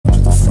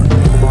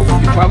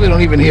probably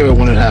don't even hear it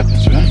when it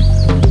happens, right?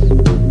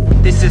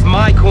 This is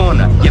my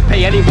corner. You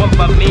pay anyone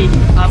but me,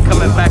 I'm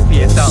coming back for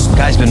your thumb.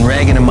 Guy's been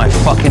ragging in my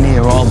fucking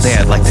ear all day.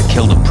 I'd like to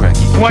kill the prick.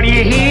 What do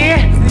you hear?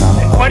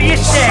 What do you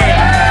say?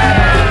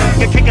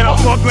 You're kicking out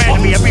 $4 grand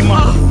to me every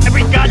month.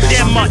 Every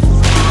goddamn month.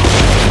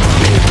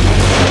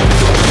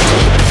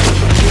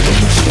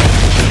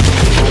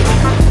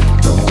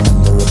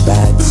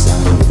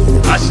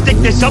 I'll stick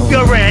this up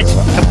your ass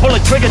and pull the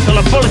trigger till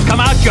the bullets come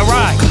out your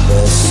eye.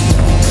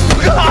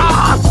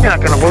 You're not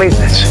gonna believe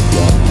this.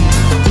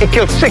 He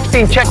killed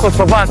 16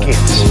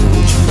 Czechoslovakians.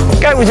 The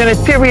guy was an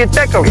interior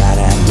decorator.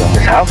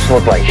 His house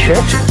looked like shit.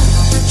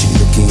 You're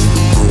looking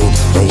good,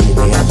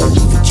 baby. I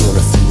believe that you're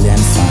a feeling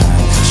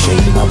fine.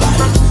 Shake my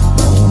body.